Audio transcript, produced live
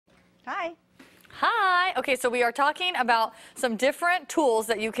Hi. Hi. Okay, so we are talking about some different tools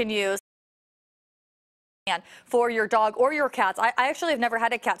that you can use for your dog or your cats. I actually have never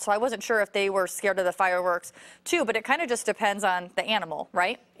had a cat, so I wasn't sure if they were scared of the fireworks too, but it kind of just depends on the animal,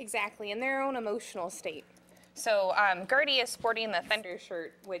 right? Exactly, in their own emotional state. So Gertie is sporting the Fender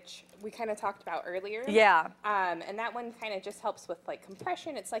shirt, which we kind of talked about earlier. Yeah. And that one kind of just helps with like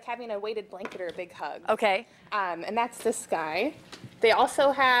compression. It's like having a weighted blanket or a big hug. Okay. And that's this guy. They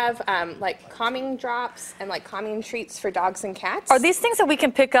also have like calming drops and like calming treats for dogs and cats. Are these things that we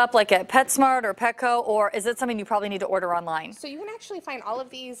can pick up like at PetSmart or Petco, or is it something you probably need to order online? So you can actually find all of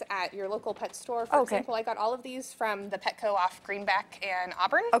these at your local pet store. For example, I got all of these from the Petco off Greenback and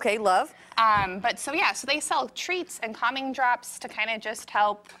Auburn. Okay, love. But so yeah, so they sell treats and calming drops to kind of just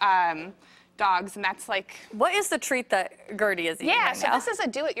help dogs, and that's like... What is the treat that Gertie is eating right so now? this is a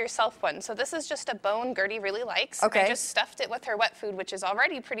do-it-yourself one. So this is just a bone Gertie really likes. Okay. I just stuffed it with her wet food, which is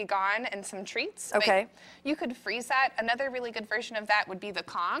already pretty gone, and some treats. Okay. But you could freeze that. Another really good version of that would be the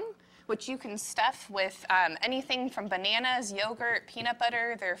Kong, which you can stuff with anything from bananas, yogurt, peanut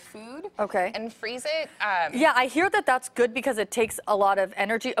butter, their food, and freeze it. Yeah, I hear that that's good because it takes a lot of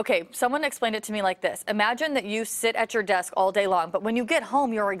energy. Okay, someone explained it to me like this. Imagine that you sit at your desk all day long, but when you get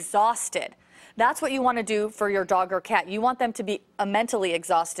home, you're exhausted. That's what you want to do for your dog or cat. You want them to be mentally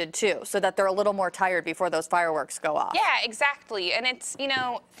exhausted too, so that they're a little more tired before those fireworks go off. Yeah, exactly. And it's, you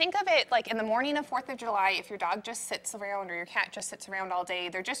know, think of it like in the morning of 4th of July, if your dog just sits around or your cat just sits around all day,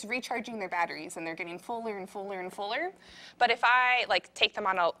 they're just recharging their batteries and they're getting fuller and fuller and fuller. But if I like take them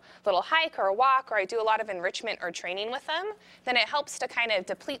on a little hike or a walk, or I do a lot of enrichment or training with them, then it helps to kind of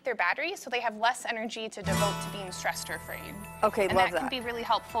deplete their batteries so they have less energy to devote to being stressed or afraid. Okay, and love that. And that can be really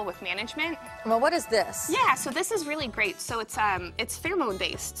helpful with management. Well, what is this? Yeah, so this is really great. So it's pheromone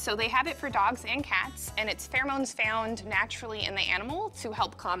based. So they have it for dogs and cats, and it's pheromones found naturally in the animal to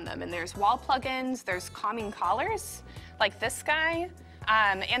help calm them. And there's wall plugins, there's calming collars like this guy,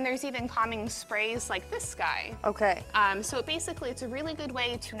 and there's even calming sprays like this guy. Okay. So basically it's a really good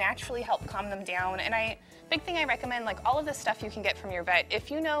way to naturally help calm them down. And big thing I recommend, like all of this stuff you can get from your vet. If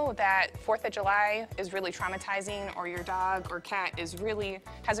you know that 4th of July is really traumatizing, or your dog or cat has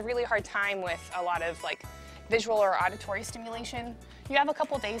a really hard time with a lot of like visual or auditory stimulation, you have a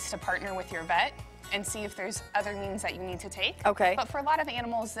couple days to partner with your vet and see if there's other means that you need to take. Okay. But for a lot of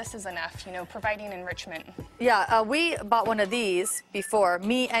animals, this is enough, you know, providing enrichment. Yeah, we bought one of these before,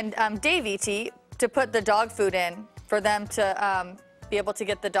 me and Dave E.T., to put the dog food in for them to be able to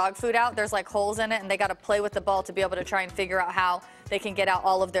get the dog food out. There's like holes in it, and they got to play with the ball to be able to try and figure out how they can get out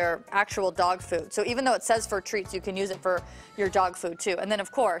all of their actual dog food. So even though it says for treats, you can use it for your dog food too. And then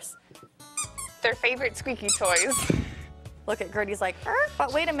of course, their favorite squeaky toys. Look at Gertie's like,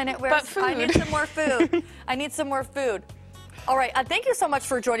 but wait a minute, I need some more food. I need some more food. All right, thank you so much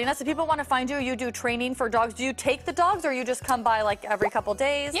for joining us. If people want to find you, you do training for dogs. Do you take the dogs, or you just come by like every couple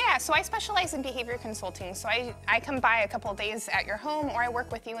days? Yeah, so I specialize in behavior consulting. So I come by a couple days at your home, or I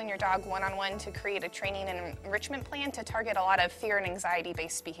work with you and your dog one-on-one to create a training and enrichment plan to target a lot of fear and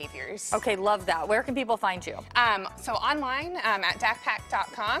anxiety-based behaviors. Okay, love that. Where can people find you? So online at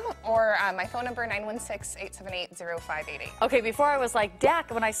dacpack.com, or my phone number 916-878-0588. Okay, before I was like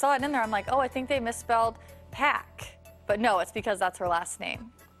Dak, when I saw it in there, I'm like, oh, I think they misspelled Pack. But no, it's because that's her last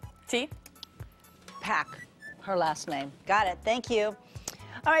name. T? Pack, her last name. Got it. Thank you.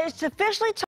 All right, it's officially